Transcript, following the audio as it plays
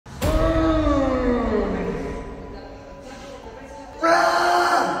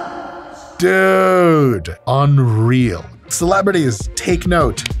Dude, unreal. Celebrities, take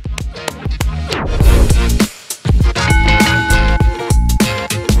note.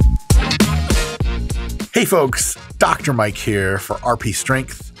 Hey folks, Dr. Mike here for RP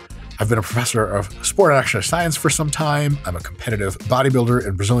Strength. I've been a professor of sport and exercise science for some time. I'm a competitive bodybuilder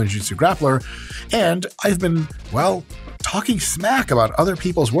and Brazilian Jiu-Jitsu grappler, and I've been, well, talking smack about other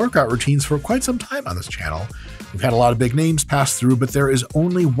people's workout routines for quite some time on this channel. We've had a lot of big names pass through, but there is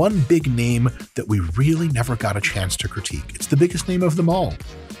only one big name that we really never got a chance to critique. It's the biggest name of them all.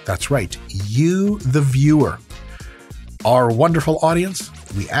 That's right, you, the viewer. Our wonderful audience,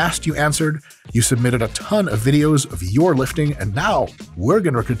 we asked, you answered, you submitted a ton of videos of your lifting, and now we're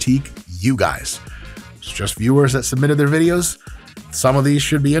going to critique you guys. It's just viewers that submitted their videos. Some of these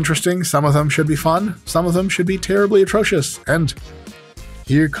should be interesting, some of them should be fun, some of them should be terribly atrocious. And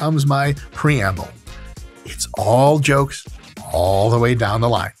here comes my preamble. It's all jokes all the way down the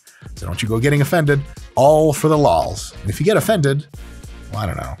line. So don't you go getting offended, all for the lols. And if you get offended, well, I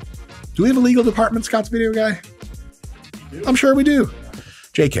don't know. Do we have a legal department, Scott's video guy? I'm sure we do.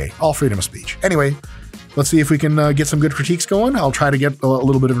 JK, all freedom of speech. Anyway, let's see if we can get some good critiques going. I'll try to get a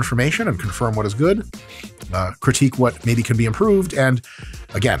little bit of information and confirm what is good, critique what maybe can be improved. And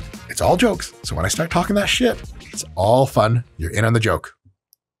again, it's all jokes. So when I start talking that shit, it's all fun. You're in on the joke.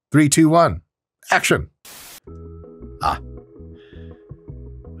 3, 2, 1, action.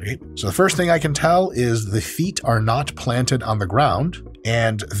 Okay, so the first thing I can tell is the feet are not planted on the ground.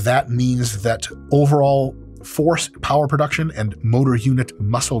 And that means that overall force, power production, and motor unit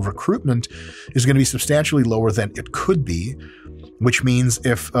muscle recruitment is going to be substantially lower than it could be, which means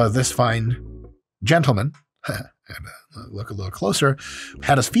if this fine gentleman, and look a little closer,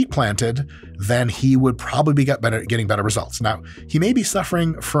 had his feet planted, then he would probably be getting better results. Now, he may be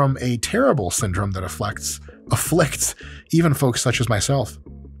suffering from a terrible syndrome that afflicts even folks such as myself.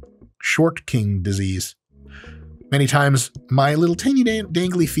 Short king disease. Many times, my little tiny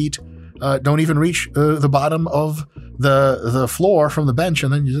dangly feet don't even reach the bottom of the floor from the bench,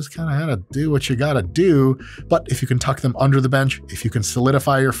 and then you just kind of have to do what you got to do. But if you can tuck them under the bench, if you can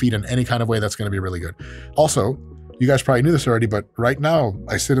solidify your feet in any kind of way, that's going to be really good. Also, you guys probably knew this already, but right now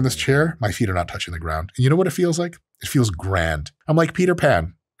I sit in this chair, my feet are not touching the ground. And you know what it feels like? It feels grand. I'm like Peter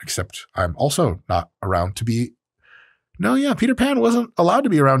Pan, except I'm also not around to be... No, yeah, Peter Pan wasn't allowed to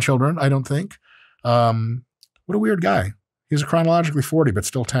be around children, I don't think. What a weird guy. He's chronologically 40, but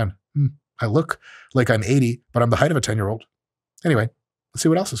still 10. I look like I'm 80, but I'm the height of a 10-year-old. Anyway, let's see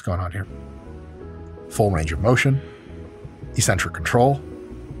what else is going on here. Full range of motion, eccentric control.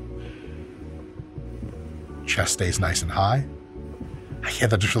 Chest stays nice and high. Yeah,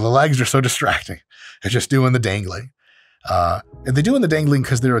 the legs are so distracting. They're just doing the dangling. And they're doing the dangling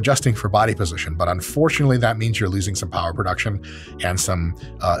because they're adjusting for body position, but unfortunately that means you're losing some power production and some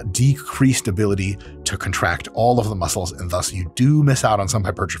decreased ability to contract all of the muscles, and thus you do miss out on some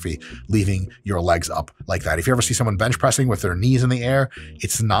hypertrophy, leaving your legs up like that. If you ever see someone bench pressing with their knees in the air,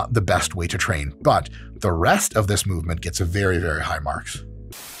 it's not the best way to train, but the rest of this movement gets a very, very high marks.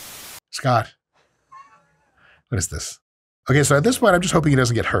 Scott, what is this? Okay, so at this point, I'm just hoping he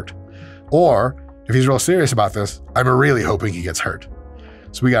doesn't get hurt. Or if he's real serious about this, I'm really hoping he gets hurt.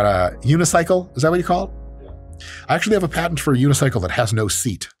 So we got a unicycle. Is that what you call it? Yeah. I actually have a patent for a unicycle that has no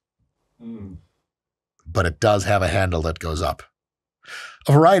seat, but it does have a handle that goes up.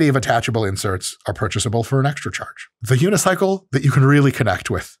 A variety of attachable inserts are purchasable for an extra charge. The unicycle that you can really connect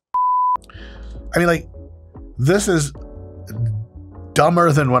with. I mean, like, this is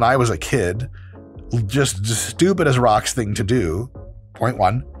dumber than when I was a kid. Just stupid as rocks thing to do. Point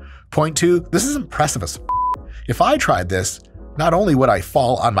 1. Point 2, this is impressive as If I tried this, not only would I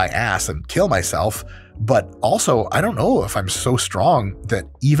fall on my ass and kill myself, but also I don't know if I'm so strong that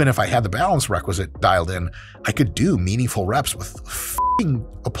even if I had the balance requisite dialed in, I could do meaningful reps with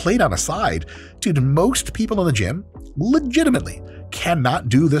a plate on a side. Dude, most people in the gym legitimately cannot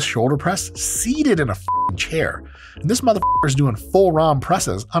do this shoulder press seated in a chair. And this motherfucker is doing full ROM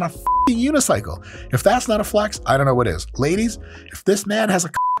presses on a unicycle. If that's not a flex, I don't know what is. Ladies, if this man has a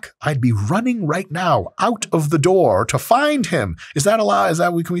cock, I'd be running right now out of the door to find him. Is that allowed?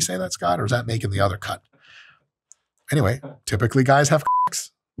 Can we say that, Scott? Or is that making the other cut? Anyway, typically guys have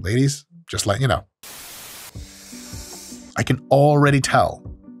cocks. Ladies, just let you know. I can already tell.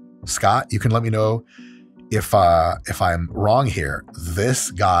 Scott, you can let me know if I'm wrong here. This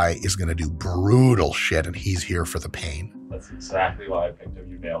guy is going to do brutal shit, and he's here for the pain. That's exactly why I picked him.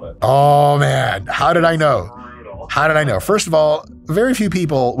 You nailed it. Oh, man. How did I know? Brutal. How did I know? First of all, very few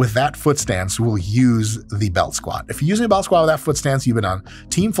people with that foot stance will use the belt squat. If you're using a belt squat with that foot stance, you've been on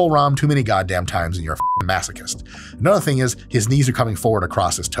team full ROM too many goddamn times and you're a masochist. Another thing is his knees are coming forward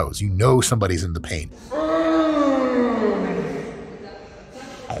across his toes. You know somebody's in the pain.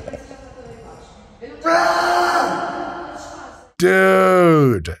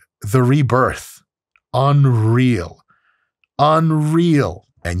 Dude, the rebirth. Unreal. Unreal.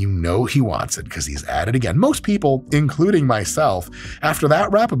 And you know he wants it because he's at it again. Most people, including myself, after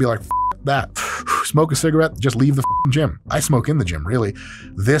that rep would be like, F that. Smoke a cigarette, just leave the gym. I smoke in the gym, really.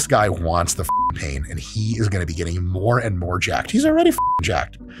 This guy wants the pain, and he is going to be getting more and more jacked. He's already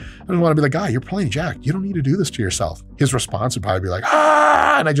jacked. I just want to be like, guy, you're plenty jacked. You don't need to do this to yourself. His response would probably be like,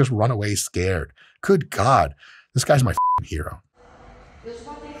 ah, and I just run away scared. Good God, this guy's my hero.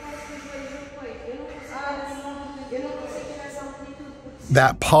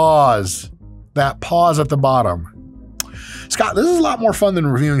 That pause at the bottom. Scott, this is a lot more fun than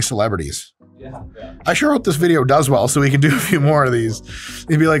reviewing celebrities. Yeah. I sure hope this video does well so we can do a few more of these.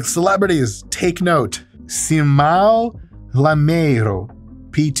 You'd be like, celebrities, take note. Simão Lameiro,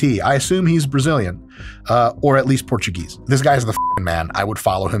 PT. I assume he's Brazilian, or at least Portuguese. This guy's the man. I would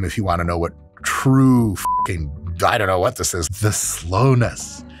follow him if you want to know what true I don't know what this is. The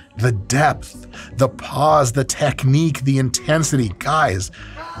slowness, the depth, the pause, the technique, the intensity. Guys,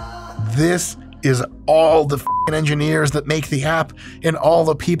 this is all the engineers that make the app and all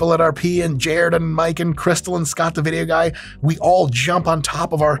the people at RP and Jared and Mike and Crystal and Scott, the video guy. We all jump on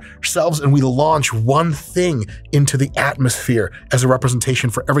top of ourselves and we launch one thing into the atmosphere as a representation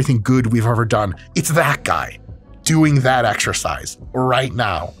for everything good we've ever done. It's that guy doing that exercise right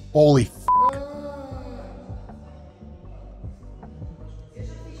now. Holy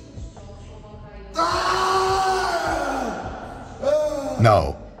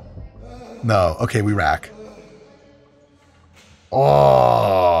No. Okay, we rack.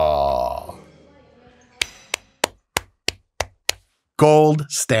 Oh. Gold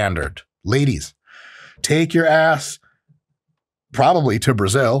standard. Ladies, take your ass probably to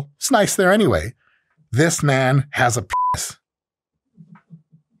Brazil. It's nice there anyway. This man has a penis.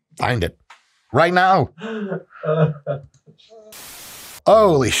 Find it right now.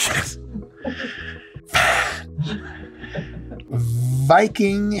 Holy shit.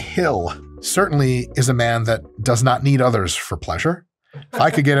 Viking Hill certainly is a man that does not need others for pleasure. If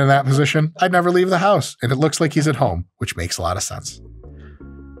I could get in that position, I'd never leave the house. And it looks like he's at home, which makes a lot of sense.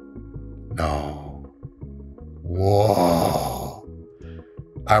 No. Whoa.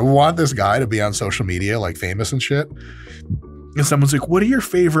 I want this guy to be on social media, like famous and shit. And someone's like, what are your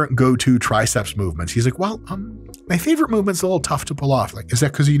favorite go-to triceps movements? He's like, well, my favorite movement's a little tough to pull off. Like, is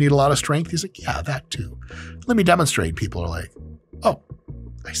that because you need a lot of strength? He's like, yeah, that too. Let me demonstrate. People are like, oh,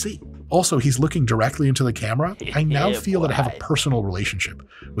 I see. Also, he's looking directly into the camera. I now feel that I have a personal relationship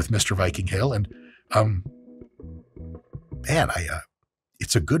with Mr. Viking Hill. And, man,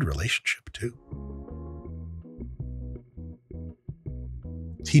 it's a good relationship too.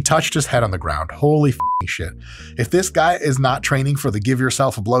 He touched his head on the ground. Holy shit. If this guy is not training for the Give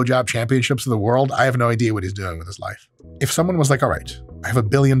Yourself a Blowjob Championships of the world, I have no idea what he's doing with his life. If someone was like, all right, I have $1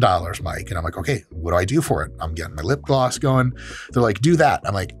 billion, Mike. And I'm like, okay, what do I do for it? I'm getting my lip gloss going. They're like, do that.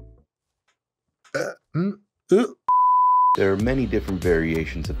 I'm like, There are many different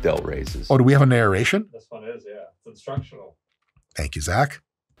variations of Delt Raises. Oh, do we have a narration? This one is, yeah. It's instructional. Thank you, Zach.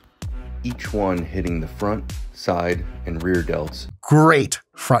 Each one hitting the front, side, and rear delts. Great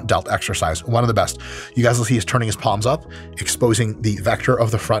front delt exercise. One of the best. You guys will see he's turning his palms up, exposing the vector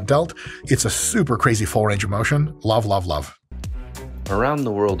of the front delt. It's a super crazy full range of motion. Love, love, love. Around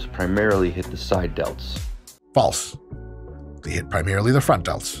the world, primarily hit the side delts. False. They hit primarily the front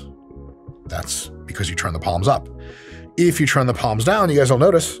delts. That's because you turn the palms up. If you turn the palms down, you guys will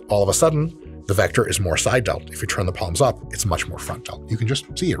notice all of a sudden the vector is more side delt. If you turn the palms up, it's much more front delt. You can just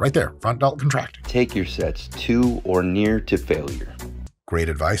see it right there. Front delt contracting. Take your sets to or near to failure. Great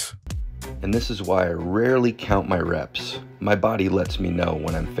advice. And this is why I rarely count my reps. My body lets me know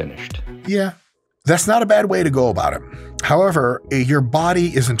when I'm finished. Yeah, that's not a bad way to go about it. However, your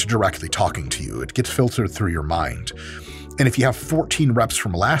body isn't directly talking to you. It gets filtered through your mind. And if you have 14 reps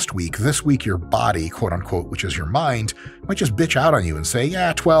from last week, this week your body, quote unquote, which is your mind, might just bitch out on you and say,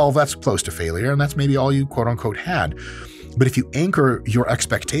 yeah, 12, that's close to failure. And that's maybe all you, quote unquote, had. But if you anchor your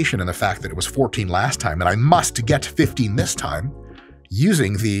expectation in the fact that it was 14 last time and I must get 15 this time,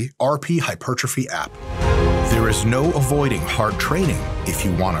 using the RP Hypertrophy app. There is no avoiding hard training if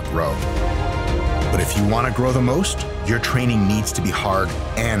you want to grow. But if you want to grow the most, your training needs to be hard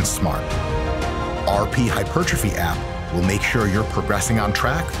and smart. RP Hypertrophy app will make sure you're progressing on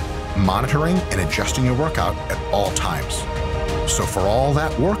track monitoring and adjusting your workout at all times. So for all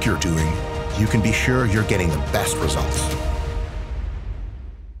that work you're doing, you can be sure you're getting the best results.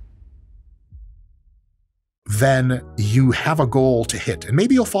 Then you have a goal to hit, and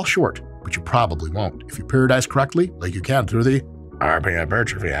maybe you'll fall short, but you probably won't. If you periodize correctly, like you can through the RP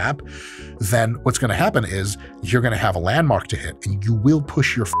Hypertrophy app, then what's going to happen is you're going to have a landmark to hit, and you will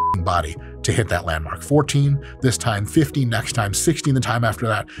push your body to hit that landmark. 14 this time, 15 next time, 16 the time after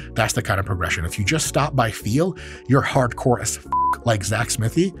that. That's the kind of progression. If you just stop by feel, you're hardcore as like Zach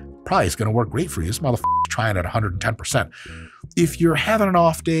Smithy, probably is going to work great for you. This motherfucker's trying at 110%. If you're having an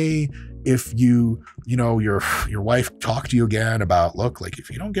off day, if your wife talked to you again about, look, like if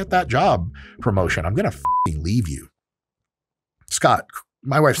you don't get that job promotion, I'm going to leave you. Scott,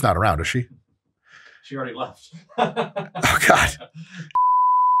 my wife's not around, is she? She already left. Oh, God.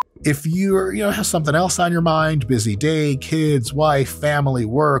 If you're, have something else on your mind, busy day, kids, wife, family,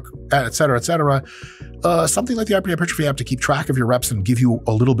 work, et cetera, something like the RP Hypertrophy app to keep track of your reps and give you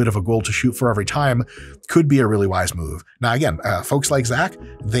a little bit of a goal to shoot for every time could be a really wise move. Now, again, folks like Zach,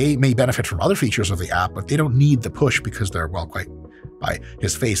 they may benefit from other features of the app, but they don't need the push because they're, well, quite by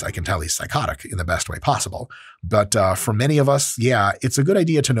his face, I can tell he's psychotic in the best way possible. But for many of us, yeah, it's a good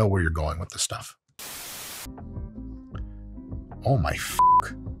idea to know where you're going with this stuff. Oh my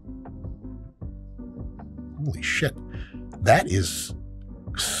fuck. Holy shit. That is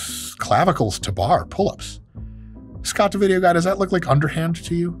clavicles to bar pull-ups. Scott, the video guy, does that look like underhand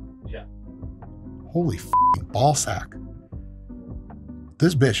to you? Yeah. Holy fucking ball sack.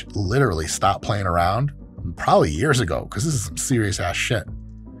 This bitch literally stopped playing around probably years ago, because this is some serious ass shit.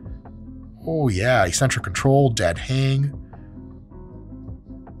 Oh yeah, eccentric control, dead hang.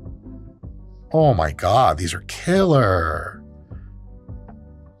 Oh my God, these are killer.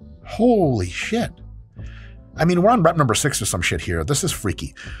 Holy shit. I mean, we're on rep number 6 or some shit here. This is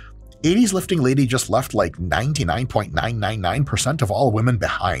freaky. 80s lifting lady just left like 99.999% of all women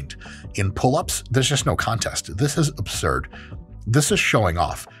behind. In pull-ups, there's just no contest. This is absurd. This is showing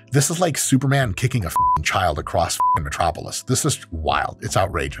off. This is like Superman kicking a child across Metropolis. This is wild. It's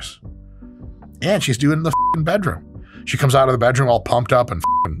outrageous. And she's doing it in the bedroom. She comes out of the bedroom all pumped up and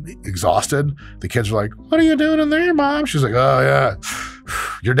exhausted. The kids are like, "What are you doing in there, Mom?" She's like, "Oh, yeah,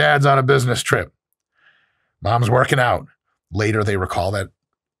 your dad's on a business trip. Mom's working out." Later, they recall that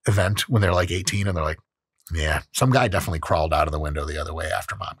event when they're like 18 and they're like, "Yeah, some guy definitely crawled out of the window the other way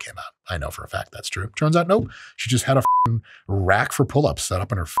after Mom came out. I know for a fact that's true." Turns out, nope. She just had a rack for pull-ups set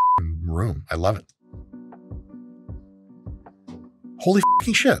up in her room. I love it. Holy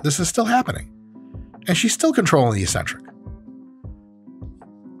fucking shit, this is still happening. And she's still controlling the eccentric.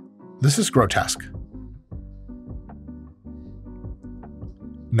 This is grotesque.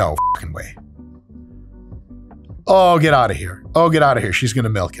 No fucking way. Oh, get out of here. Oh, get out of here. She's going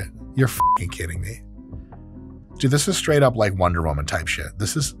to milk it. You're fucking kidding me. Dude, this is straight up like Wonder Woman type shit.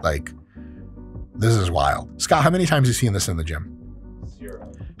 This is wild. Scott, how many times have you seen this in the gym?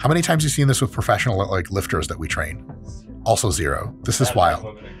 0. How many times have you seen this with professional like lifters that we train? 0. Also 0. This is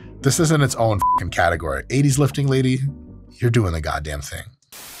wild. This is in its own fucking category. 80s lifting lady, you're doing the goddamn thing.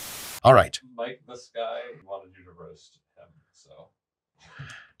 All right. Mike, this guy wanted you to roast him, so.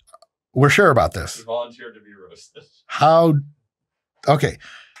 We're sure about this. He volunteered to be roasted. How? Okay.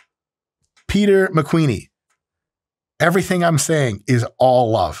 Peter McQueenie. Everything I'm saying is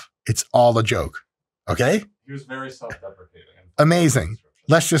all love. It's all a joke. Okay? He was very self-deprecating. Amazing.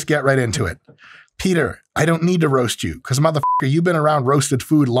 Let's just get right into it. Peter, I don't need to roast you because, motherfucker, you've been around roasted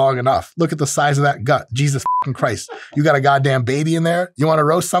food long enough. Look at the size of that gut. Jesus fucking Christ. You got a goddamn baby in there? You want to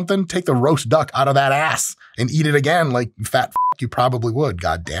roast something? Take the roast duck out of that ass and eat it again like fat you probably would.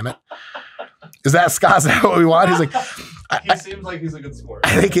 God damn it. Is that Scott? Is that what we want? He's like, he seems like he's a good sport.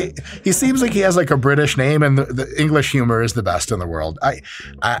 I think he seems like he has like a British name, and the English humor is the best in the world.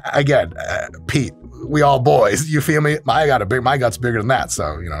 Again, Pete, we all boys. You feel me? My gut's bigger than that.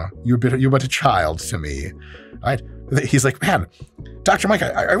 So you're but a child to me. Right? He's like, man, Dr. Mike,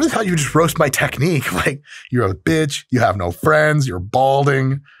 I really thought you would just roast my technique. Like, you're a bitch. You have no friends. You're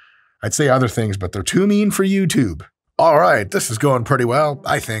balding. I'd say other things, but they're too mean for YouTube. All right, this is going pretty well,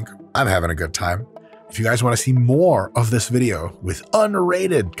 I think. I'm having a good time. If you guys want to see more of this video with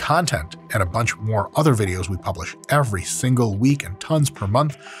unrated content and a bunch more other videos we publish every single week and tons per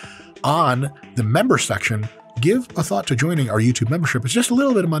month on the member section, give a thought to joining our YouTube membership. It's just a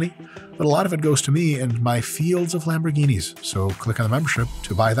little bit of money, but a lot of it goes to me and my fields of Lamborghinis. So click on the membership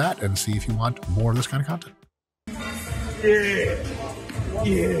to buy that and see if you want more of this kind of content.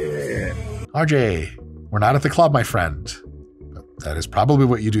 Yeah. RJ, we're not at the club, my friend. That is probably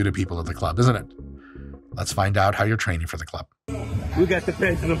what you do to people at the club, isn't it? Let's find out how you're training for the club. we got the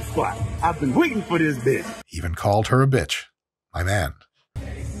Pendulum Squat. I've been waiting for this bitch. Even called her a bitch. My man.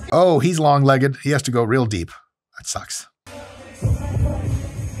 Oh, he's long-legged. He has to go real deep. That sucks.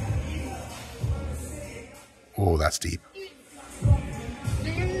 Oh, that's deep.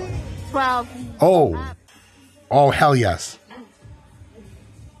 12. Oh. Oh, hell yes.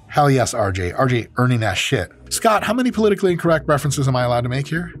 Hell yes, RJ. RJ earning that shit. Scott, how many politically incorrect references am I allowed to make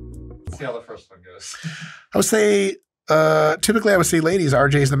here? Let's see how the first one goes. I would say, typically I would say ladies,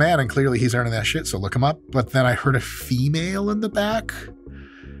 RJ's the man, and clearly he's earning that shit, so look him up. But then I heard a female in the back.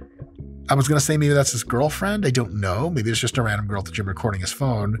 I was going to say maybe that's his girlfriend. I don't know. Maybe it's just a random girl at the gym recording his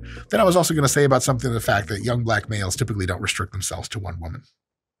phone. Then I was also going to say about something to the fact that young black males typically don't restrict themselves to one woman.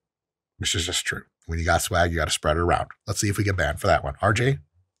 Which is just true. When you got swag, you got to spread it around. Let's see if we get banned for that one. RJ,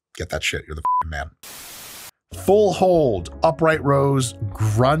 get that shit. You're the man. Full hold, upright rows,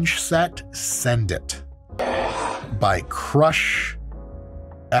 grunge set, send it. By Crush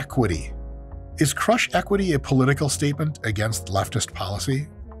Equity. Is Crush Equity a political statement against leftist policy,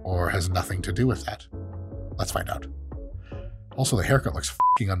 or has nothing to do with that? Let's find out. Also, the haircut looks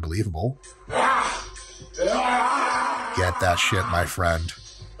fucking unbelievable. Get that shit, my friend.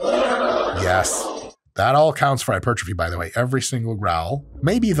 Yes. That all counts for hypertrophy, by the way. Every single growl.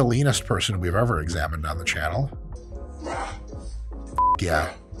 Maybe the leanest person we've ever examined on the channel.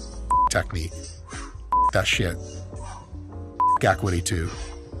 Yeah. Technique. That shit. Equity too.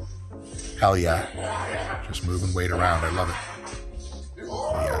 Hell yeah. Just moving weight around. I love it.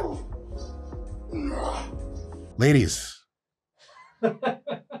 Oh, yeah. Ladies.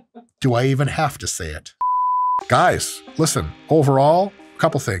 Do I even have to say it? Guys, listen. Overall, a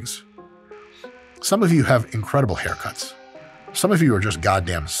couple things. Some of you have incredible haircuts. Some of you are just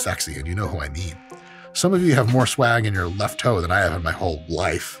goddamn sexy, and you know who I mean. Some of you have more swag in your left toe than I have in my whole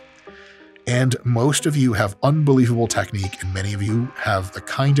life. And most of you have unbelievable technique, and many of you have the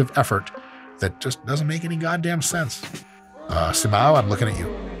kind of effort that just doesn't make any goddamn sense. Simao, I'm looking at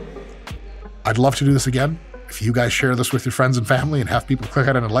you. I'd love to do this again. If you guys share this with your friends and family and have people click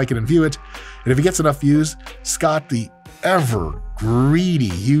on it and like it and view it, and if it gets enough views, Scott, the ever greedy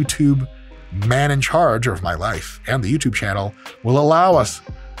YouTube man in charge of my life and the YouTube channel, will allow us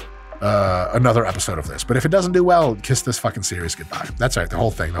another episode of this. But if it doesn't do well, kiss this fucking series goodbye. That's right, the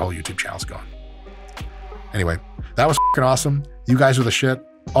whole thing, the whole YouTube channel's gone. Anyway, that was fucking awesome. You guys are the shit.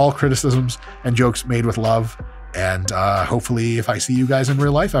 All criticisms and jokes made with love. And hopefully if I see you guys in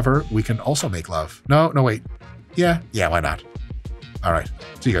real life ever, we can also make love. No, wait. Yeah, why not? All right,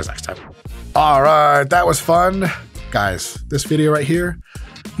 see you guys next time. All right, that was fun. Guys, this video right here,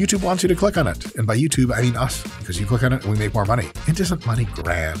 YouTube wants you to click on it. And by YouTube, I mean us, because you click on it and we make more money. It isn't money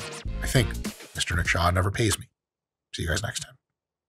grab. I think Mr. Nick Shaw never pays me. See you guys next time.